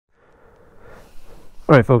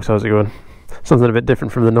Alright folks, how's it going? Something a bit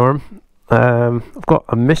different from the norm. I've got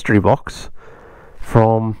a mystery box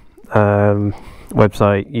from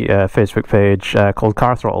website, Facebook page called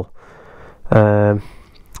THROTTLE.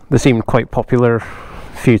 They seemed quite popular a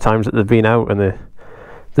few times that they've been out, and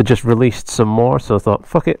they just released some more, so I thought,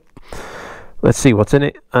 fuck it, let's see what's in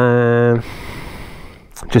it,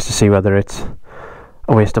 just to see whether it's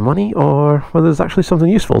a waste of money or whether there's actually something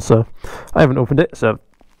useful. So I haven't opened it, so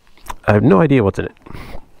I have no idea what's in it.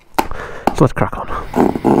 So let's crack on.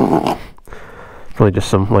 Probably just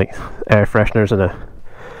some like air fresheners and a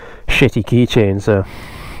shitty keychain, so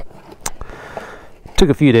took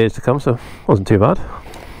a few days to come, so wasn't too bad.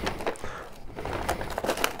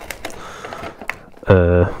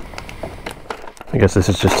 I guess this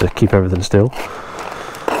is just to keep everything still.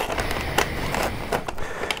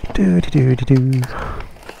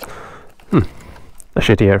 A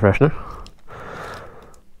shitty air freshener.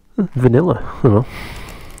 Vanilla, I don't know.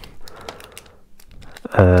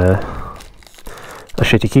 A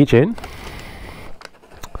shitty keychain.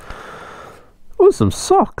 Oh, some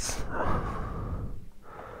socks.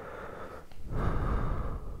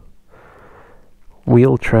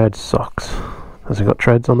 Wheel tread socks. Has it got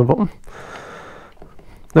treads on the bottom?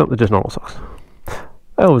 No, they're just normal socks.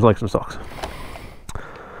 I always like some socks.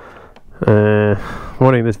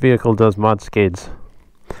 Warning, this vehicle does mad skids.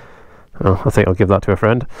 Oh, I think I'll give that to a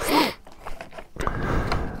friend.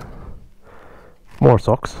 More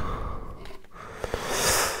socks.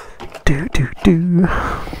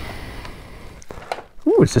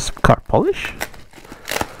 Ooh, is this car polish?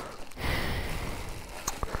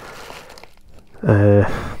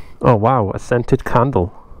 Oh wow, a scented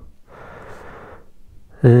candle.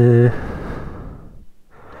 It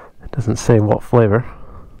doesn't say what flavour.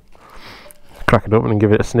 Crack it open and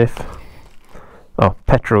give it a sniff. Oh,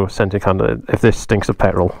 petrol scented candle. If this stinks of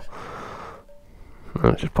petrol.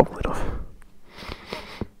 I'll just pop the lid off.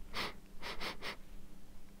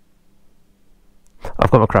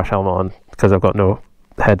 I've got my crash helmet on because I've got no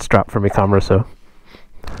head strap for my camera, so.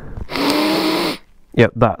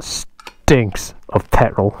 Yep, that stinks of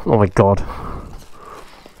petrol. Oh my god.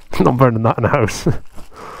 Not burning that in the house.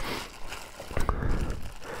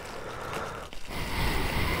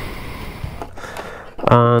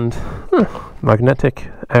 And magnetic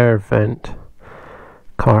air vent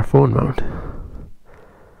car phone mount.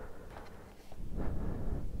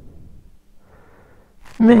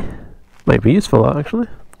 Meh. Might be useful, that actually.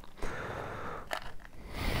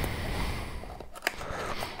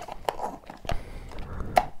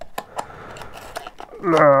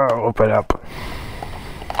 No, open it up.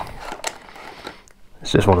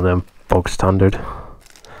 It's just one of them bog standard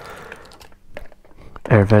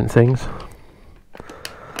air vent things.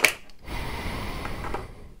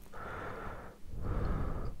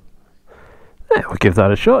 Yeah, we'll give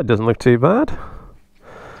that a shot. It doesn't look too bad.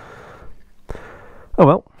 Oh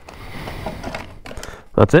well.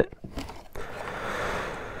 That's it.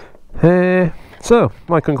 So,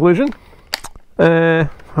 my conclusion. How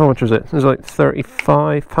much was it? It was like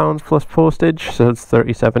 £35 plus postage, so it's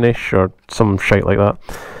 37-ish or some shite like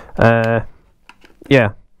that.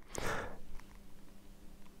 Yeah.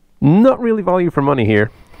 Not really value for money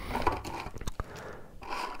here.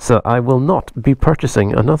 So I will not be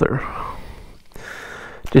purchasing another.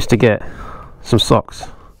 Just to get some socks,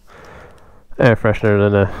 air freshener,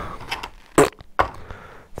 and a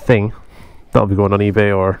thing. That'll be going on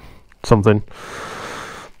eBay or something.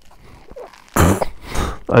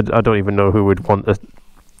 I don't even know who would want a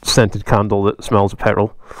scented candle that smells of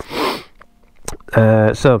petrol.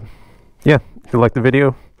 So, yeah, if you like the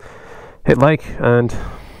video, hit like, and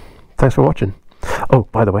thanks for watching. Oh,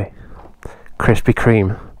 by the way, Krispy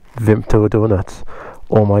Kreme Vimto donuts.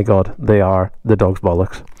 Oh my god, they are the dog's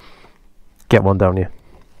bollocks. Get one down here.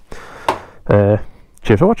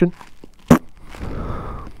 Cheers for watching.